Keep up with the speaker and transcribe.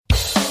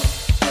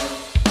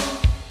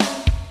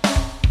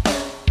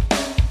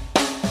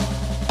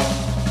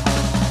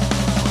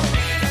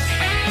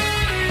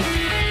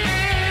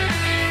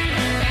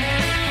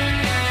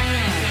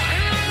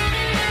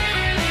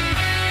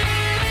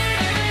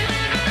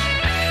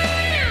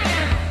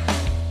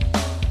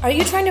Are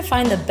you trying to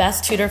find the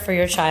best tutor for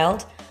your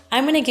child?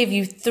 I'm going to give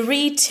you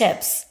 3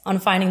 tips on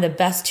finding the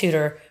best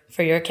tutor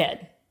for your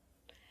kid.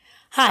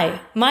 Hi,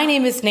 my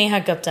name is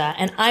Neha Gupta,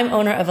 and I'm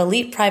owner of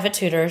Elite Private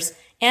Tutors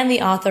and the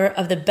author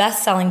of the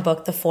best-selling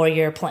book, The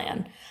 4-Year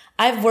Plan.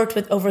 I've worked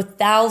with over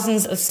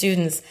thousands of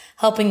students,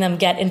 helping them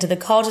get into the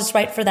college that's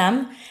right for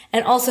them,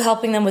 and also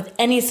helping them with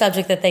any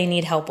subject that they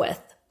need help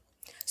with.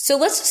 So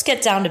let's just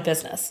get down to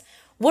business.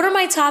 What are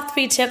my top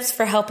 3 tips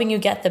for helping you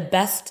get the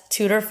best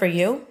tutor for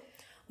you?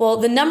 Well,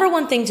 the number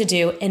one thing to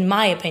do, in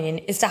my opinion,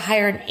 is to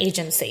hire an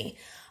agency.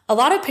 A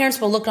lot of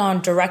parents will look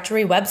on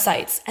directory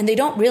websites and they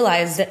don't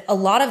realize that a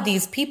lot of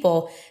these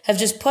people have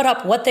just put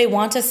up what they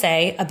want to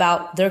say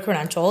about their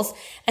credentials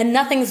and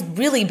nothing's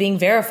really being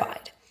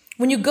verified.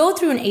 When you go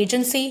through an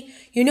agency,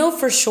 you know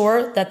for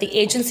sure that the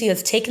agency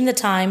has taken the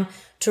time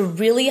to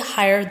really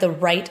hire the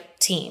right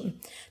team.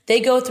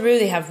 They go through,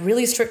 they have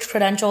really strict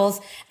credentials,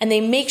 and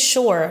they make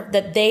sure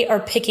that they are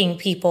picking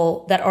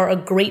people that are a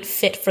great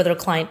fit for their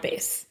client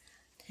base.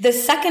 The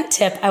second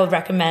tip I would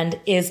recommend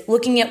is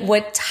looking at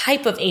what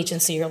type of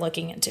agency you're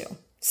looking into.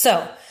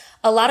 So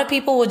a lot of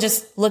people will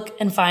just look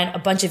and find a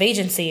bunch of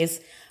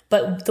agencies,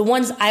 but the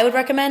ones I would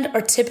recommend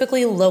are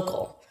typically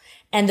local.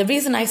 And the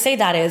reason I say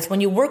that is when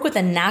you work with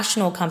a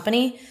national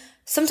company,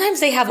 sometimes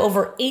they have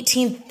over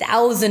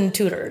 18,000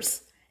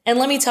 tutors. And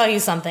let me tell you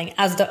something,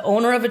 as the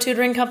owner of a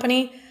tutoring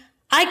company,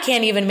 I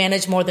can't even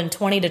manage more than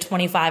 20 to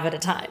 25 at a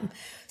time.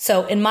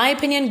 So in my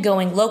opinion,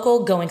 going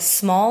local, going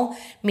small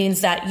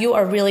means that you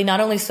are really not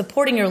only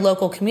supporting your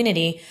local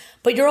community,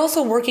 but you're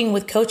also working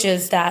with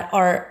coaches that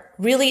are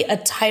really a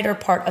tighter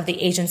part of the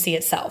agency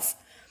itself.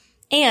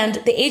 And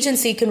the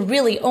agency can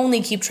really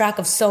only keep track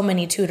of so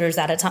many tutors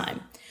at a time.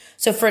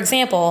 So for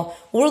example,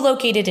 we're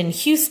located in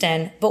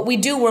Houston, but we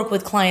do work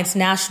with clients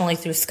nationally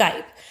through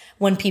Skype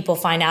when people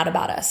find out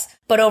about us.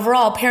 But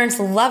overall, parents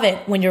love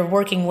it when you're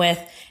working with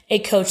a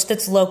coach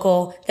that's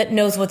local, that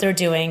knows what they're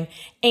doing,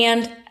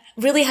 and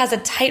really has a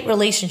tight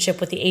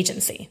relationship with the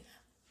agency.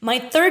 My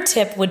third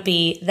tip would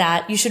be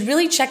that you should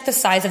really check the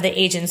size of the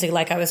agency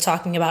like I was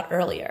talking about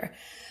earlier.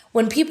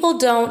 When people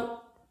don't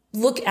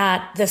look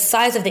at the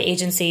size of the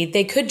agency,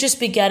 they could just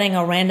be getting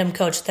a random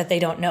coach that they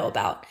don't know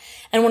about.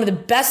 And one of the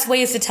best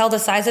ways to tell the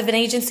size of an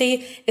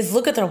agency is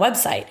look at their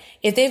website.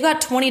 If they've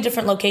got 20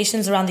 different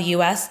locations around the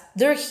US,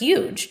 they're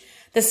huge.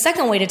 The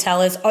second way to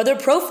tell is, are there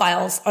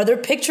profiles? Are there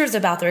pictures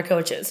about their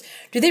coaches?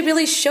 Do they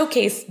really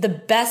showcase the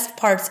best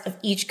parts of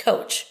each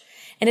coach?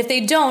 And if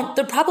they don't,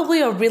 they're probably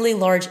a really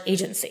large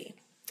agency.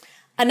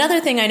 Another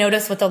thing I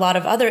notice with a lot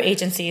of other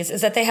agencies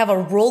is that they have a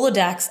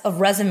Rolodex of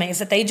resumes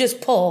that they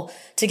just pull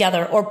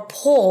together or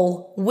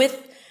pull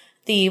with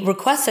the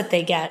requests that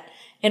they get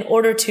in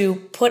order to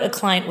put a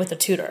client with a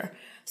tutor.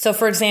 So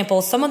for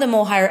example, some of them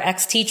will hire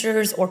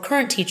ex-teachers or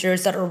current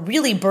teachers that are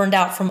really burned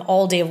out from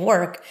all day of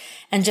work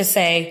and just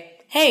say,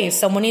 hey,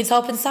 someone needs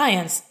help in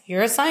science.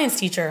 You're a science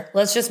teacher.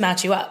 Let's just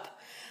match you up.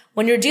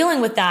 When you're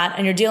dealing with that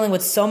and you're dealing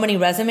with so many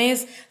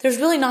resumes, there's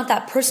really not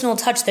that personal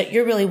touch that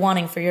you're really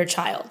wanting for your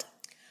child.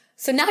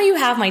 So now you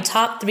have my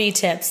top 3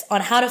 tips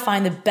on how to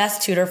find the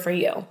best tutor for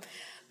you.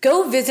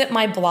 Go visit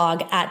my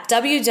blog at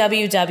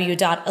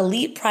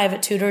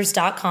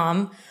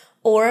www.eliteprivatetutors.com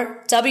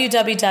or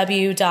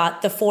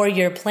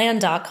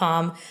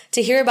www.the4yearplan.com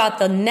to hear about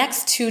the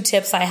next 2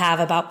 tips I have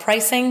about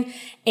pricing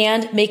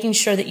and making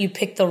sure that you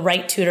pick the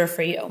right tutor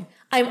for you.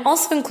 I'm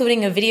also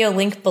including a video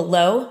link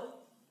below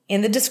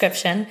in the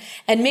description,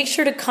 and make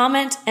sure to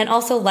comment and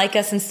also like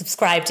us and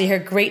subscribe to hear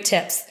great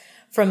tips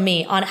from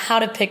me on how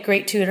to pick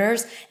great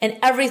tutors and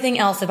everything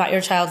else about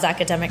your child's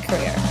academic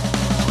career.